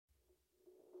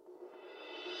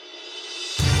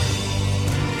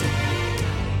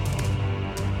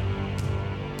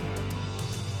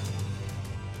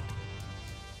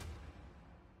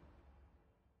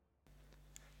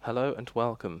Hello and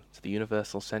welcome to the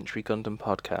Universal Century Gundam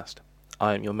Podcast.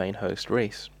 I am your main host,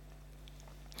 Reese.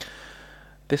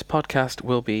 This podcast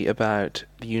will be about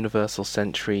the Universal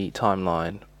Century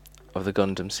timeline of the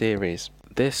Gundam series.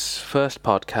 This first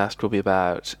podcast will be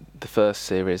about the first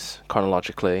series,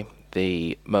 chronologically,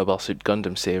 the Mobile Suit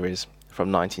Gundam series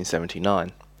from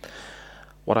 1979.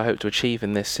 What I hope to achieve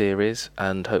in this series,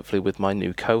 and hopefully with my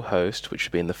new co-host, which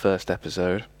should be in the first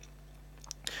episode,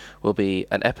 will be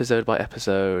an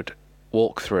episode-by-episode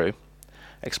walkthrough,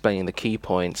 explaining the key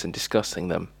points and discussing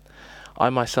them. I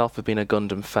myself have been a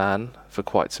Gundam fan for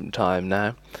quite some time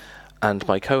now, and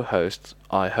my co-host,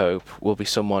 I hope, will be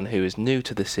someone who is new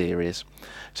to the series,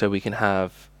 so we can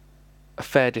have a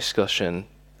fair discussion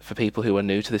for people who are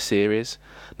new to the series,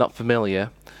 not familiar,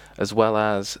 as well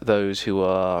as those who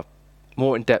are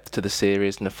more in depth to the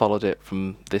series and have followed it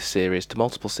from this series to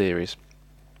multiple series.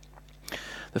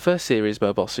 The first series,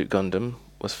 Mobile Suit Gundam,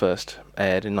 was first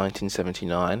aired in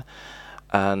 1979,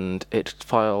 and it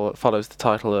follows the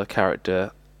titular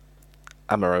character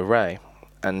Amuro Ray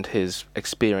and his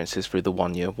experiences through the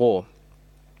 1 Year War.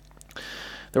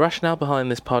 The rationale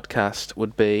behind this podcast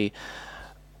would be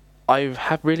I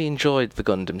have really enjoyed the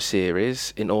Gundam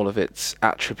series in all of its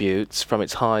attributes, from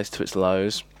its highs to its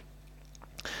lows.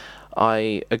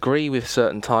 I agree with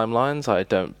certain timelines. I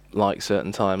don't like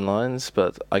certain timelines,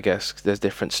 but I guess there's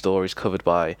different stories covered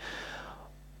by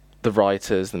the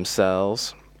writers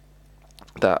themselves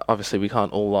that obviously we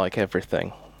can't all like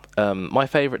everything. My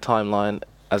favourite timeline,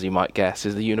 as you might guess,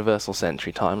 is the Universal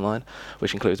Century timeline,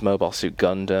 which includes Mobile Suit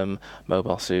Gundam,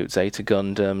 Mobile Suit Zeta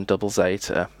Gundam, Double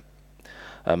Zeta,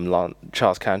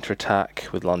 Char's Counterattack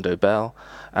with Londo Bell,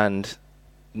 and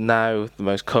now the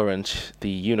most current, the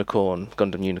Unicorn,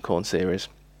 Gundam Unicorn series.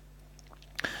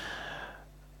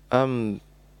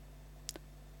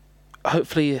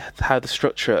 Hopefully how the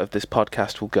structure of this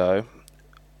podcast will go,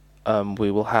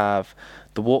 we will have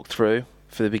the walkthrough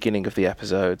for the beginning of the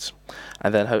episodes,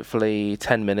 and then hopefully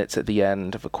 10 minutes at the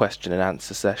end of a question and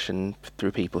answer session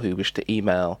through people who wish to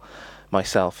email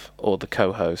myself or the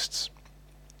co-hosts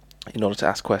in order to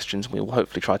ask questions. We will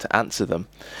hopefully try to answer them.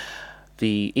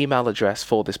 The email address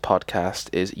for this podcast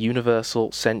is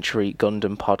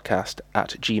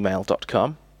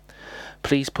universalcenturygundam@gmail.com.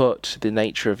 Please put the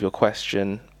nature of your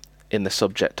question in the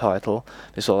subject title.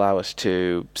 This will allow us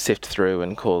to sift through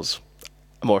and cause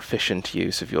a more efficient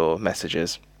use of your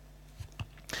messages.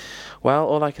 Well,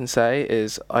 all I can say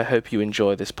is I hope you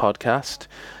enjoy this podcast,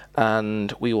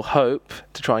 and we will hope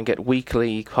to try and get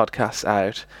weekly podcasts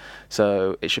out,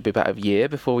 so it should be about a year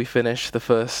before we finish the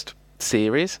first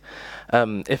series.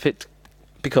 If it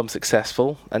becomes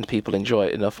successful and people enjoy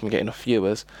it enough and get enough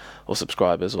viewers or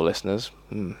subscribers or listeners,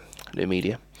 new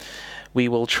media, we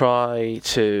will try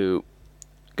to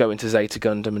go into Zeta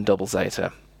Gundam and Double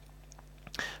Zeta.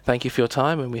 Thank you for your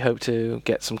time, and we hope to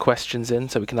get some questions in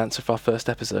so we can answer for our first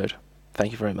episode.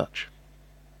 Thank you very much.